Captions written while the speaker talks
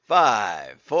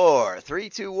5, 4, 3,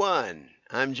 2, 1.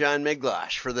 I'm John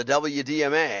Miglosh for the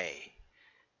WDMA,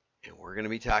 and we're going to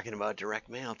be talking about direct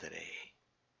mail today.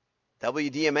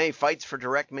 WDMA fights for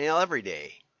direct mail every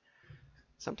day.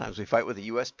 Sometimes we fight with the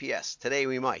USPS. Today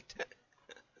we might.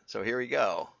 So here we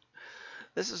go.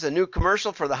 This is a new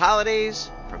commercial for the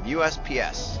holidays from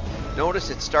USPS. Notice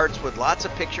it starts with lots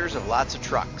of pictures of lots of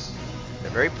trucks.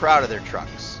 They're very proud of their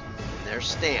trucks and their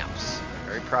stamps.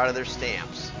 They're very proud of their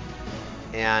stamps.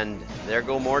 And there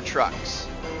go more trucks.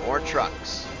 More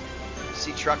trucks. You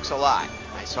see trucks a lot.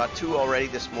 I saw 2 already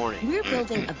this morning. We're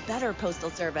building a better postal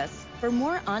service for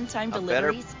more on-time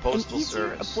deliveries and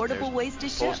easier, affordable ways to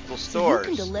ship. Postal stores.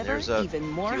 So you can deliver even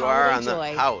more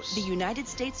holiday joy. House. The United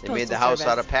States Postal made the house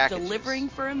Service, out of packages. delivering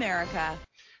for America.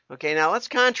 Okay, now let's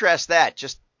contrast that,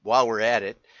 just while we're at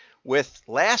it, with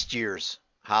last year's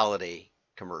holiday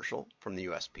commercial from the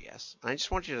USPS. I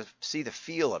just want you to see the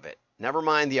feel of it. Never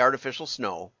mind the artificial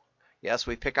snow. Yes,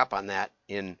 we pick up on that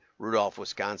in Rudolph,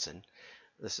 Wisconsin.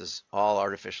 This is all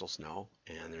artificial snow,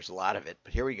 and there's a lot of it.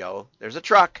 But here we go. There's a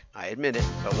truck, I admit it,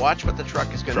 but watch what the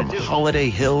truck is going to do. From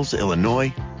Holiday Hills,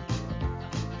 Illinois,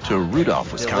 to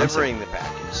Rudolph, Wisconsin. Delivering the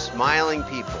package, smiling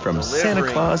people. From Santa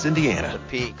Claus, Indiana,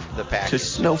 the package, to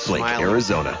Snowflake, smiling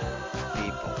Arizona.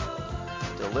 People.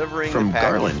 Delivering From the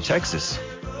package. Garland, Texas,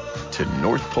 to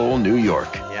North Pole, New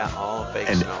York. Yeah, all fake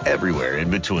and snow. Everywhere in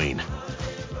between.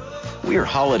 We're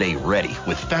holiday ready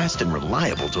with fast and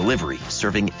reliable delivery,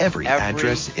 serving every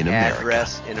address in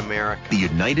America. The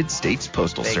United States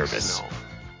Postal Fake Service. Snow.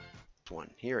 One.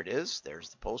 Here it is. There's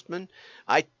the postman.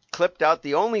 I clipped out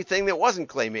the only thing that wasn't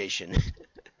claymation.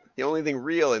 The only thing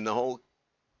real in the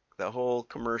whole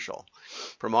commercial.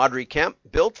 From Audrey Kemp,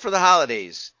 built for the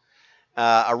holidays.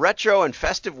 A retro and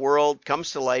festive world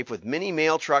comes to life with mini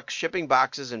mail trucks, shipping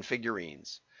boxes, and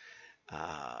figurines.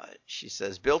 She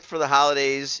says, built for the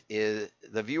holidays, the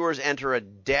viewers enter a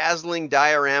dazzling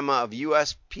diorama of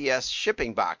USPS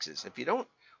shipping boxes. If you don't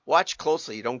watch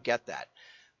closely, you don't get that.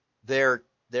 They're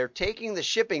taking the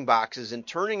shipping boxes and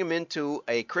turning them into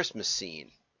a Christmas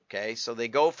scene. Okay, so they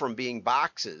go from being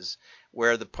boxes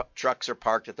where the trucks are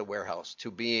parked at the warehouse to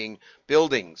being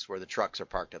buildings where the trucks are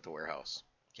parked at the warehouse.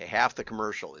 Okay, half the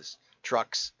commercial is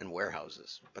trucks and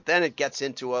warehouses. But then it gets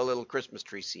into a little Christmas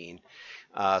tree scene,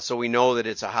 so we know that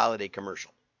it's a holiday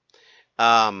commercial.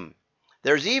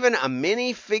 There's even a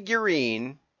mini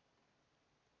figurine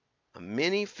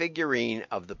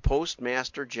of the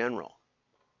Postmaster General.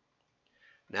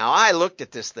 Now, I looked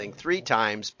at this thing 3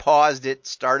 times, paused it,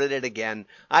 started it again.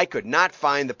 I could not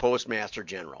find the Postmaster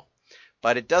General.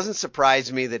 But it doesn't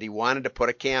surprise me that he wanted to put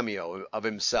a cameo of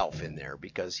himself in there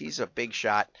because he's a big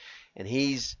shot and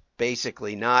he's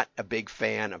basically not a big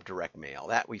fan of direct mail.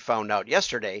 That we found out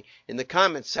yesterday in the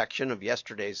comments section of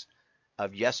yesterday's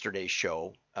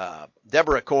show.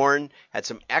 Deborah Korn had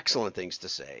some excellent things to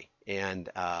say, and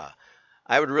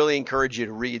I would really encourage you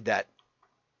to read that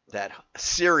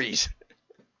series.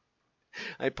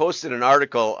 I posted an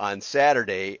article on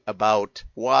Saturday about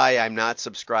why I'm not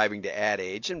subscribing to Ad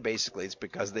Age, and basically it's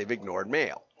because they've ignored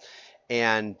mail.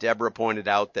 And Deborah pointed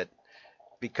out that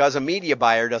because a media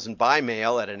buyer doesn't buy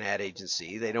mail at an ad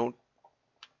agency, they don't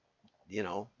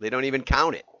even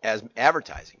count it as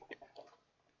advertising.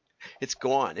 It's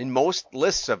gone. In most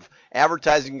lists of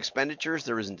advertising expenditures,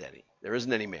 there isn't any. There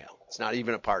isn't any mail. It's not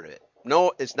even a part of it.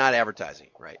 No, it's not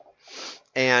advertising, right?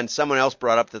 And someone else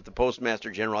brought up that the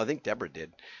Postmaster General, I think Deborah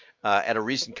did, at a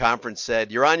recent conference said,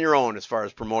 you're on your own as far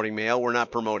as promoting mail. We're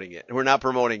not promoting it. We're not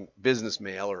promoting business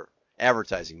mail or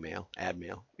advertising mail, ad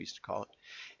mail, we used to call it.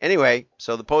 Anyway,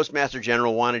 so the Postmaster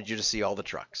General wanted you to see all the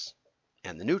trucks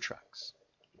and the new trucks.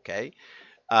 Okay.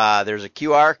 There's a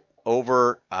QR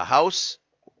over a house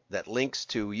that links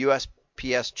to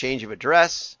USPS change of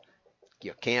address.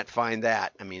 You can't find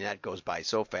that. I mean, that goes by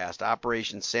so fast.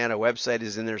 Operation Santa website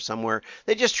is in there somewhere.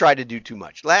 They just tried to do too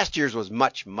much. Last year's was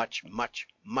much, much, much,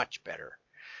 much better.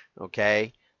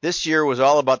 Okay. This year was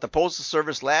all about the Postal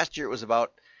Service. Last year it was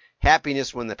about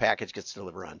happiness when the package gets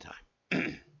delivered on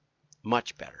time.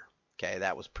 Much better. Okay,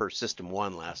 that was per System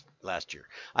 1 last year.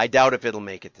 I doubt if it'll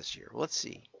make it this year. Let's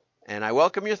see. And I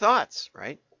welcome your thoughts,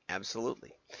 right?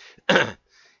 Absolutely.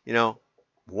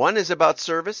 One is about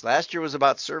service. Last year was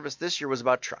about service. This year was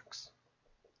about trucks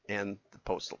and the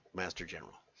Postal Master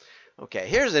General. Okay,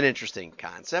 here's an interesting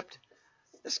concept.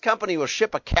 This company will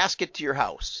ship a casket to your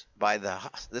house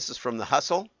this is from The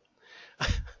Hustle,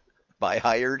 by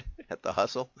Hired at The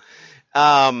Hustle.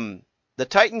 The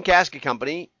Titan Casket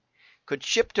Company could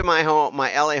ship to my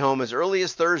LA home as early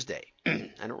as Thursday.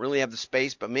 I don't really have the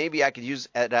space, but maybe I could use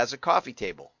it as a coffee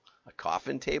table. A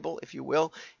coffin table, if you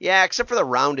will. Yeah, except for the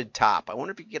rounded top. I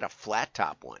wonder if you could get a flat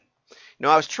top one.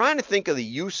 I was trying to think of the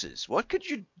uses. What could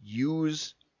you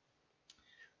use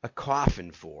a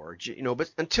coffin for?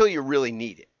 But until you really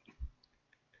need it.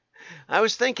 I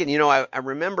was thinking, I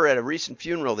remember at a recent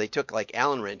funeral, they took like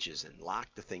Allen wrenches and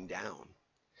locked the thing down.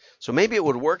 So maybe it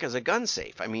would work as a gun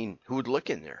safe. I mean, who would look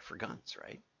in there for guns,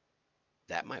 right?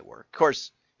 That might work. Of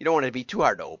course, you don't want it to be too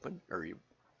hard to open, or if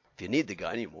you need the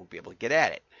gun, you won't be able to get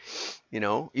at it.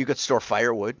 You could store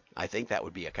firewood. I think that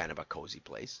would be a kind of a cozy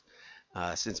place,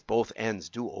 since both ends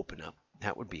do open up.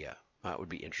 That would be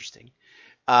interesting.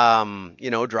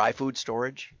 Dry food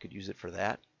storage. You could use it for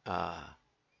that.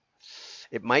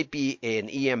 It might be an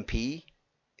EMP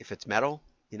if it's metal.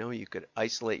 You could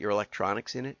isolate your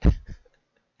electronics in it.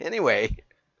 Anyway,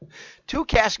 2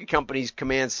 casket companies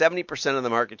command 70% of the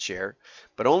market share,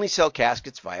 but only sell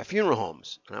caskets via funeral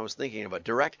homes. And I was thinking of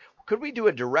could we do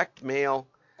a direct mail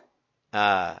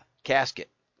casket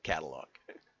catalog?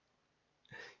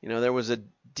 There was a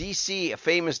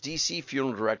famous DC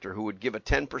funeral director who would give a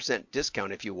 10%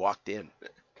 discount if you walked in.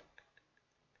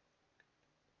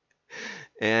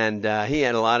 And he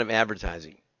had a lot of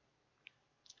advertising.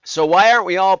 So why aren't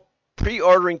we all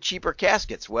pre-ordering cheaper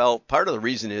caskets? Well, part of the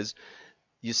reason is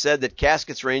you said that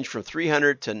caskets range from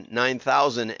 $300 to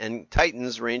 $9,000 and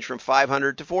Titans range from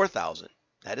 $500 to $4,000.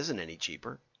 That isn't any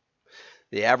cheaper.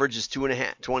 The average is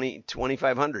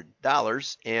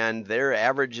 $2,500, and their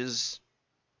average is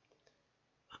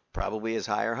probably as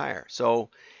high or higher. So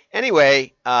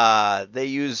anyway, they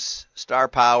use star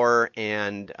power,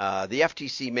 and the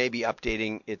FTC may be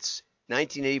updating its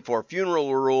 1984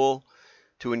 funeral rule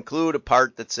to include a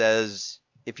part that says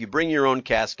if you bring your own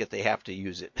casket, they have to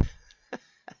use it.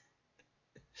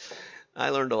 I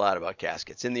learned a lot about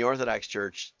caskets. In the Orthodox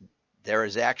Church,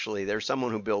 there's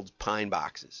someone who builds pine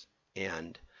boxes,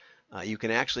 and you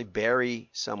can actually bury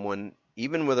someone,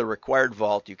 even with a required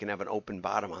vault. You can have an open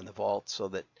bottom on the vault so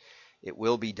that it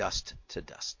will be dust to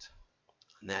dust.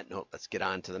 On that note, let's get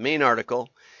on to the main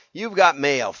article. You've got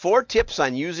mail. 4 tips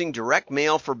on using direct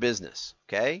mail for business.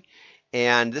 Okay?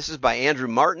 And this is by Andrew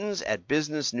Martins at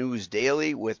Business News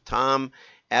Daily with Tom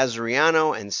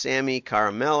Azariano and Sammy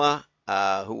Caramella,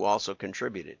 who also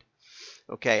contributed.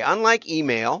 Okay, unlike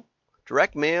email,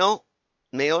 direct mail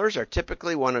mailers are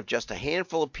typically one of just a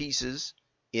handful of pieces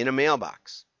in a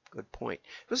mailbox. Good point.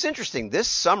 It was interesting. This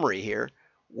summary here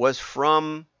was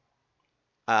from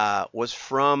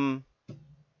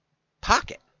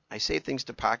Pocket. I saved things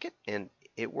to Pocket, and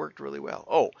it worked really well.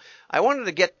 Oh, I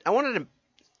wanted to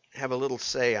have a little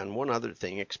say on one other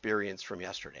thing experienced from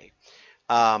yesterday.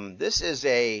 This is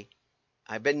I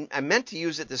meant to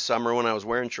use it this summer when I was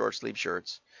wearing short sleeve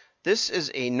shirts. This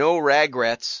is a no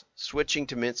regrets switching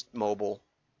to Mint Mobile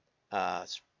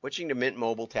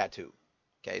tattoo.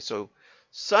 Okay, so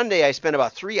Sunday I spent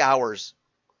about 3 hours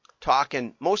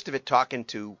talking, most of it talking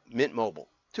to Mint Mobile.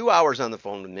 2 hours on the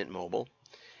phone with Mint Mobile.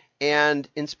 And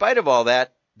in spite of all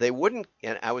that, they wouldn't,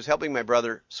 and I was helping my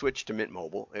brother switch to Mint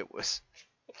Mobile. It was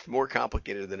more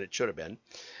complicated than it should have been.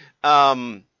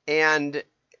 And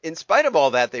in spite of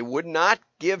all that, they would not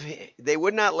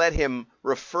let him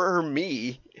refer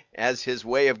me as his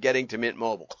way of getting to Mint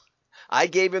Mobile. I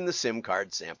gave him the SIM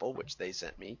card sample, which they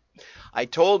sent me. I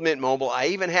told Mint Mobile I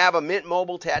even have a Mint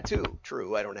Mobile tattoo.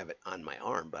 True, I don't have it on my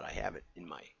arm, but I have it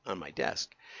on my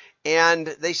desk. And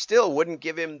they still wouldn't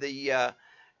give him the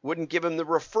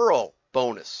referral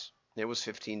bonus. It was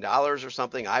 $15 or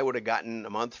something. I would have gotten a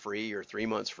month free or 3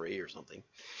 months free or something.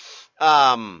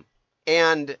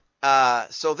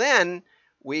 So then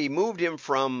we moved him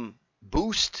from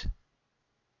Boost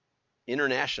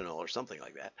International or something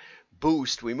like that.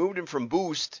 Boost. We moved him from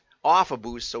Boost off of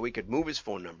Boost so we could move his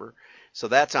phone number. So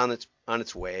that's on its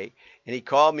way. And he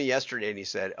called me yesterday and he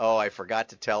said, "Oh, I forgot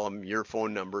to tell him your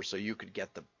phone number so you could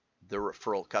get the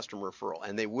referral, customer referral.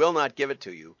 And they will not give it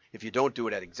to you if you don't do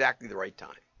it at exactly the right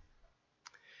time."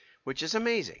 Which is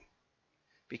amazing.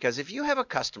 Because if you have a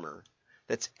customer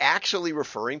that's actually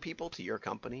referring people to your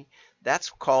company, that's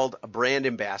called a brand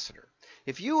ambassador.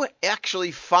 If you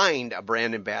actually find a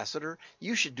brand ambassador,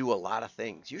 you should do a lot of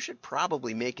things. You should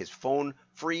probably make his phone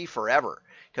free forever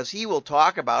because he will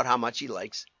talk about how much he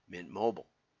likes Mint Mobile.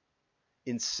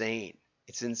 Insane.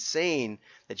 It's insane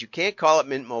that you can't call up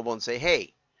Mint Mobile and say,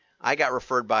 "Hey, I got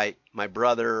referred by my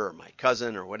brother or my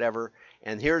cousin or whatever,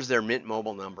 and here's their Mint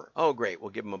Mobile number. Oh, great,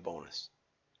 we'll give them a bonus."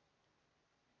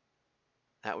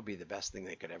 That would be the best thing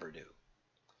they could ever do.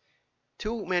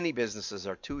 Too many businesses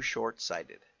are too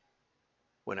short-sighted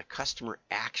when a customer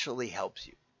actually helps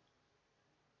you.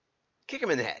 Kick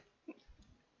him in the head.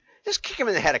 Just kick him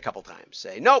in the head a couple times.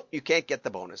 Say, "Nope, you can't get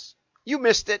the bonus. You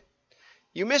missed it.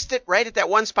 You missed it right at that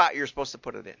one spot you're supposed to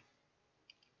put it in.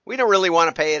 We don't really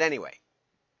want to pay it anyway."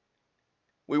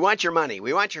 We want your money.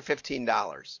 We want your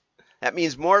 $15. That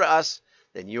means more to us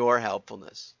than your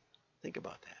helpfulness. Think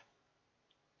about that.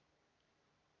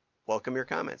 Welcome your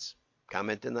comments.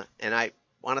 Comment and I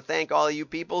want to thank all of you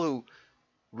people who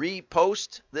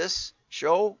repost this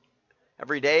show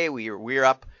every day. We're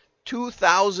up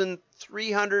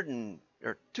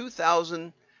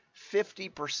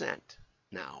 2,050%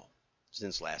 now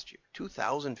since last year.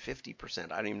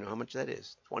 2,050%. I don't even know how much that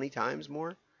is. 20 times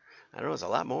more? I don't know. It's a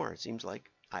lot more. It seems like.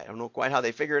 I don't know quite how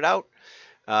they figure it out.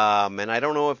 And I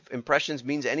don't know if impressions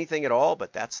means anything at all,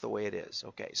 but that's the way it is.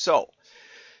 Okay, so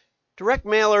direct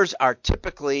mailers are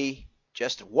typically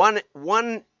just one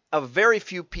of very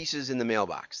few pieces in the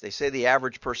mailbox. They say the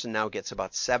average person now gets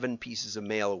about 7 pieces of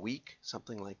mail a week,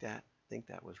 something like that. I think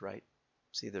that was right.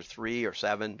 It's either 3 or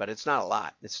 7, but it's not a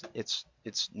lot. It's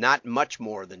not much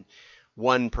more than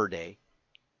 1 per day.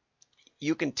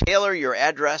 You can tailor your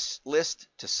address list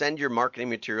to send your marketing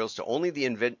materials to only the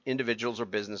individuals or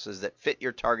businesses that fit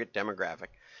your target demographic.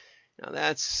 Now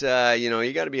that's,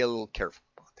 you got to be a little careful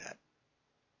about that.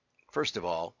 First of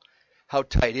all, how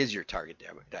tight is your target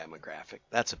demographic?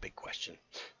 That's a big question.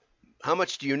 How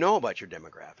much do you know about your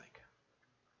demographic?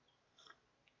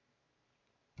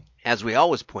 As we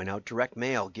always point out, direct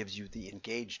mail gives you the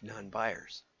engaged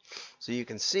non-buyers. So you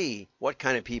can see what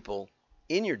kind of people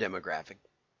in your demographic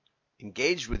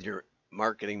engaged with your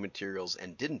marketing materials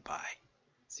and didn't buy.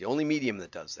 It's the only medium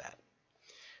that does that.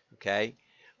 Okay?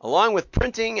 Along with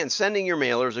printing and sending your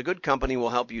mailers, a good company will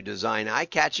help you design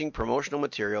eye-catching promotional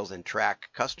materials and track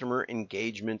customer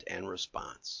engagement and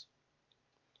response.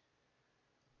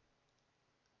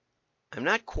 I'm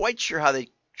not quite sure how they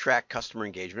track customer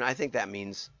engagement. I think that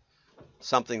means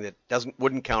something that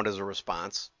wouldn't count as a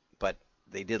response, but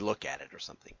they did look at it or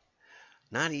something.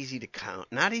 Not easy to count,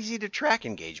 not easy to track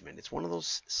engagement. It's one of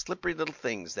those slippery little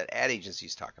things that ad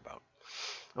agencies talk about.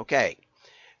 Okay,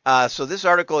 so this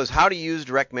article is how to use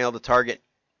direct mail to target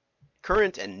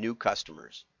current and new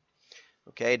customers.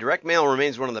 Okay, direct mail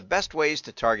remains one of the best ways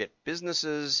to target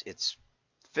businesses. It's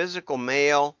physical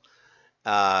mail.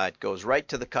 It goes right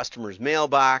to the customer's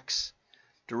mailbox.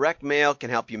 Direct mail can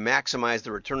help you maximize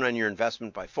the return on your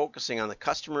investment by focusing on the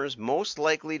customers most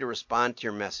likely to respond to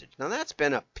your message. Now, that's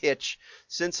been a pitch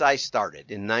since I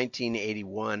started in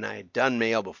 1981. I had done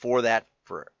mail before that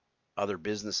for other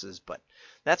businesses, but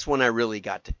that's when I really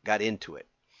got into it.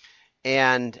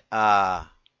 And that's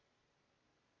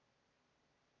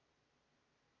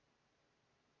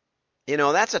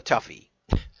a toughie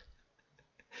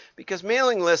because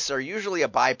mailing lists are usually a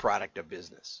byproduct of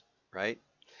business, right?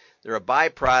 They're a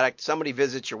byproduct. Somebody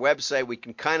visits your website, we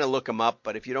can kind of look them up,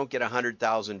 but if you don't get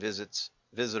 100,000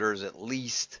 visitors at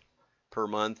least per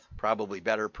month, probably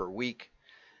better per week,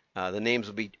 the names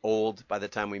will be old by the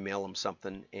time we mail them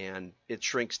something, and it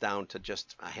shrinks down to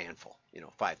just a handful,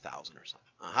 5,000 or something.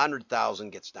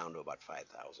 100,000 gets down to about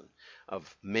 5,000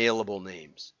 of mailable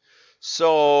names.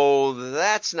 So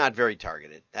that's not very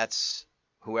targeted. That's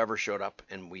whoever showed up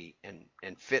and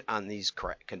fit on these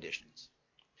correct conditions.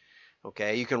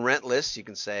 Okay, you can rent lists. You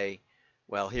can say,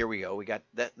 well, here we go. We got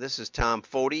that. This is Tom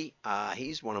Fody.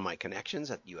 He's one of my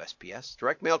connections at USPS.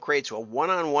 Direct mail creates a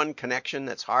one-on-one connection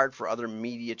that's hard for other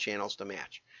media channels to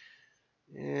match.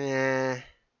 Again,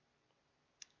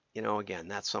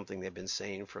 that's something they've been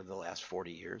saying for the last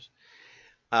 40 years.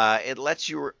 It lets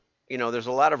you, there's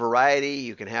a lot of variety.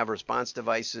 You can have response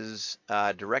devices.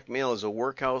 Direct mail is a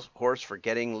workhorse for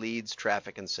getting leads,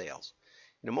 traffic, and sales.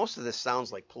 Most of this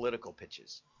sounds like political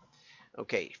pitches.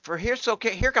 Okay,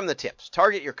 here come the tips.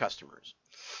 Target your customers.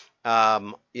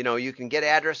 You can get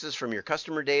addresses from your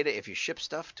customer data if you ship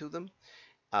stuff to them.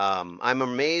 I'm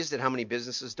amazed at how many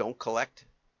businesses don't collect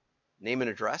name and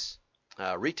address.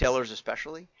 Retailers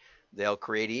especially. They'll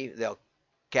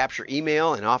capture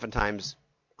email, and oftentimes,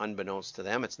 unbeknownst to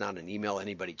them, it's not an email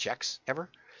anybody checks ever.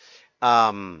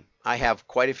 I have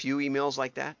quite a few emails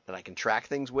like that I can track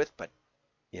things with, but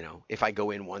if I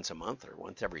go in once a month or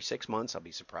once every 6 months, I'll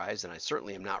be surprised, and I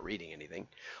certainly am not reading anything.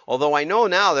 Although I know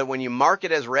now that when you mark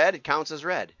it as read, it counts as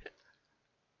read.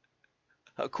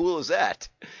 How cool is that?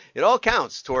 It all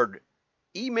counts toward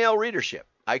email readership.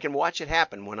 I can watch it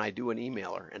happen when I do an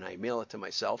emailer, and I mail it to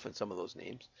myself and some of those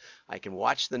names. I can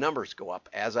watch the numbers go up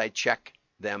as I check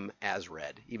them as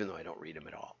read, even though I don't read them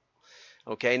at all.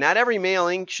 Okay, not every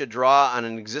mailing should draw on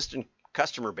an existing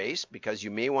customer base because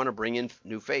you may want to bring in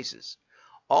new faces.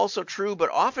 Also true, but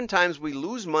oftentimes we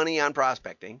lose money on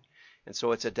prospecting, and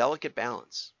so it's a delicate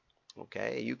balance.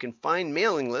 Okay, you can find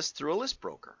mailing lists through a list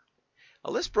broker.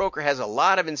 A list broker has a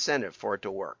lot of incentive for it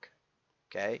to work.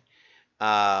 Okay,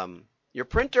 your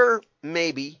printer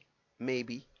maybe,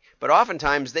 But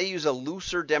oftentimes they use a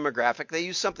looser demographic. They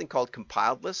use something called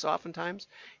compiled lists oftentimes,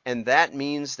 and that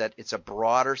means that it's a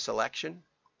broader selection.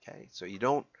 Okay, so you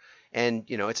don't, and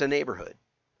it's a neighborhood,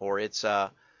 or it's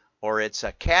a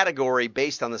category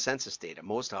based on the census data.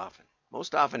 Most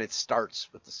often it starts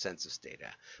with the census data,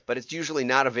 but it's usually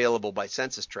not available by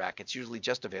census tract. It's usually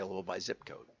just available by zip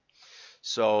code.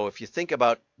 So if you think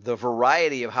about the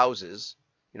variety of houses,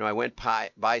 I went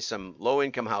by some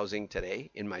low-income housing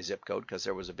today in my zip code because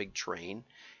there was a big train.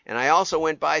 And I also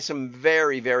went by some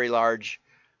very, very large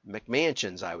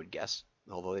McMansions, I would guess,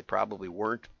 although they probably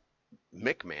weren't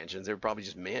McMansions. They were probably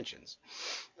just mansions.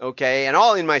 Okay, and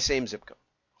all in my same zip code.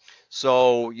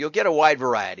 So you'll get a wide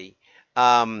variety.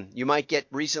 You might get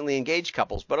recently engaged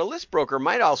couples, but a list broker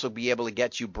might also be able to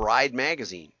get you Bride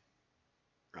Magazine,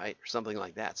 right? Or something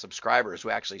like that. Subscribers who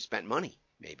actually spent money,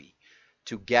 maybe,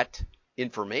 to get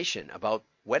information about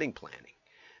wedding planning.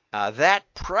 That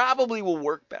probably will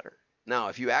work better. Now,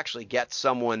 if you actually get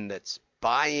someone that's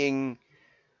buying,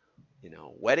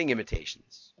 wedding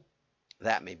invitations,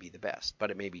 that may be the best, but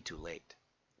it may be too late.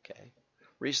 Okay.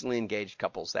 Recently engaged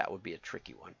couples, that would be a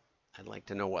tricky one. I'd like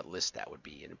to know what list that would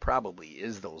be, and it probably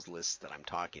is those lists that I'm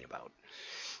talking about.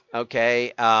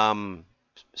 Okay.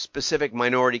 Specific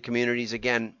minority communities,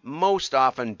 again, most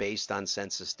often based on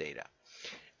census data.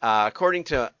 According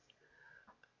to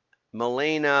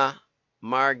Milena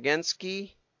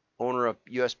Margensky, owner of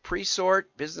US Presort,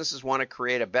 businesses want to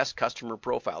create a best customer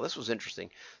profile. This was interesting.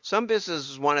 Some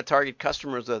businesses want to target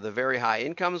customers of the very high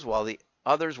incomes, while the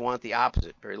others want the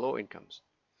opposite, very low incomes.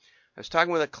 I was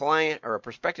talking with a client or a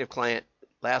prospective client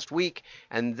last week,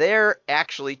 and they're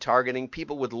actually targeting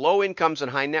people with low incomes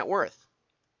and high net worth,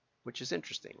 which is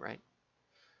interesting, right?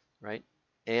 Right?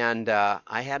 And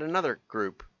I had another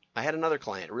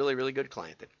client, a really, really good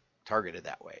client that targeted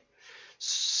that way.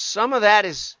 Some of that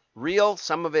is real,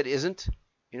 some of it isn't.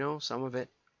 Some of it,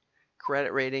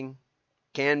 credit rating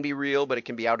can be real, but it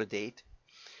can be out of date,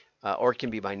 or it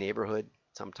can be by neighborhood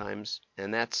sometimes.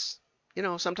 And that's,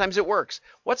 sometimes it works.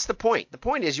 What's the point? The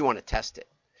point is you want to test it.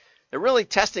 And really,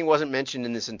 testing wasn't mentioned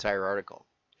in this entire article.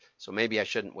 So maybe I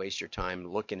shouldn't waste your time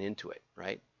looking into it,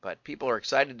 right? But people are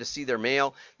excited to see their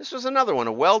mail. This was another one.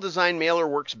 A well-designed mailer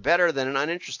works better than an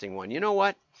uninteresting one. You know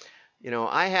what?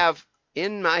 I have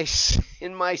in my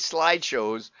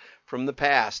slideshows from the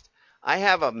past, I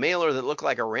have a mailer that looked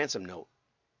like a ransom note,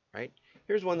 right?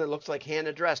 Here's one that looks like hand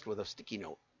addressed with a sticky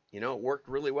note. It worked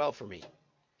really well for me.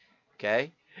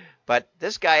 Okay? But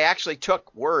this guy actually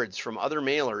took words from other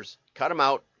mailers, cut them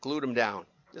out, glued them down.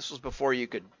 This was before you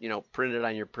could, print it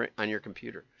on your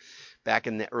computer, back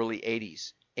in the early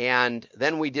 80s. And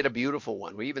then we did a beautiful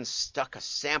one. We even stuck a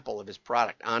sample of his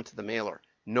product onto the mailer.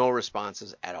 No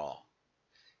responses at all.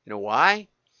 Why?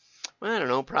 Well, I don't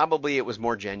know. Probably it was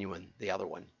more genuine, the other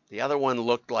one. The other one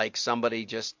looked like somebody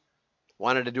just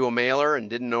wanted to do a mailer and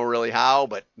didn't know really how,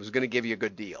 but was going to give you a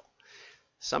good deal.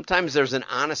 Sometimes there's an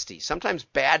honesty. Sometimes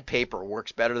bad paper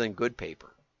works better than good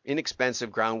paper.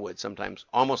 Inexpensive groundwood sometimes,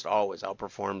 almost always,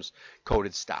 outperforms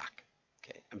coated stock.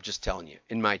 Okay, I'm just telling you,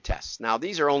 in my tests. Now,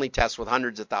 these are only tests with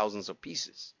hundreds of thousands of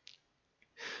pieces.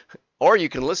 Or you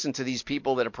can listen to these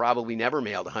people that have probably never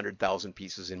mailed 100,000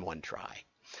 pieces in one try.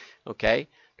 Okay?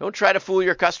 Don't try to fool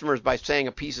your customers by saying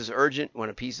a piece is urgent when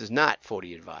a piece is not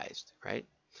FODI advised, right?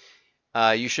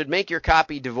 You should make your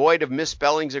copy devoid of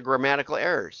misspellings or grammatical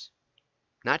errors.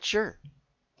 Not sure.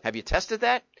 Have you tested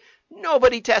that?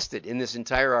 Nobody tested in this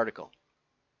entire article.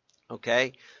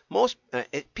 Okay?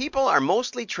 People are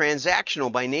mostly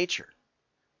transactional by nature.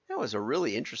 That was a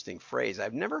really interesting phrase.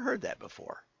 I've never heard that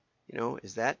before.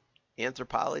 Is that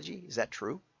anthropology? Is that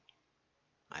true?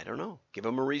 I don't know. Give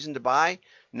them a reason to buy.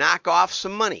 Knock off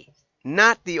some money.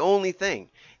 Not the only thing.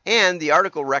 And the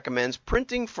article recommends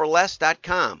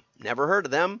printingforless.com. Never heard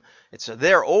of them. It's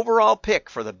their overall pick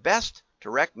for the best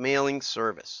direct mailing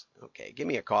service. Okay, give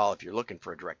me a call if you're looking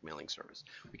for a direct mailing service.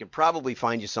 We can probably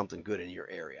find you something good in your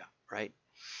area, right?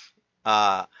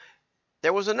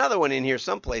 There was another one in here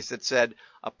someplace that said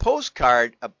a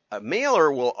postcard,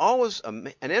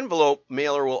 an envelope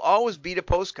mailer will always beat a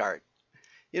postcard.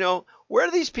 Where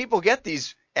do these people get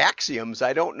these axioms?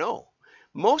 I don't know.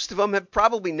 Most of them have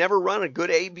probably never run a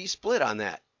good A-B split on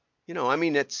that.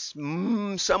 It's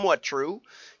somewhat true.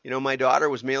 My daughter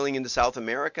was mailing into South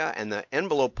America, and the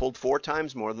envelope pulled 4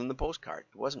 times more than the postcard.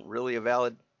 It wasn't really a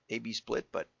valid A-B split,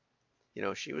 but,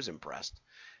 she was impressed.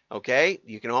 Okay,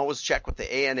 you can always check with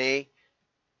the ANA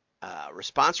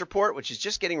response report, which is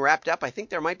just getting wrapped up. I think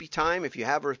there might be time if you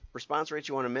have response rates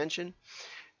you want to mention.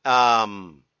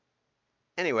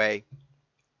 Anyway,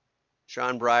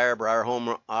 Sean Breyer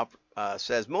Home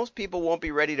says, most people won't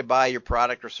be ready to buy your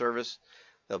product or service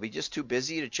They'll be just too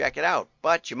busy to check it out.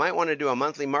 But you might want to do a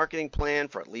monthly marketing plan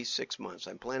for at least 6 months.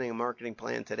 I'm planning a marketing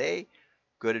plan today.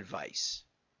 Good advice.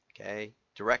 Okay?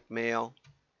 Direct mail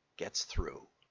gets through.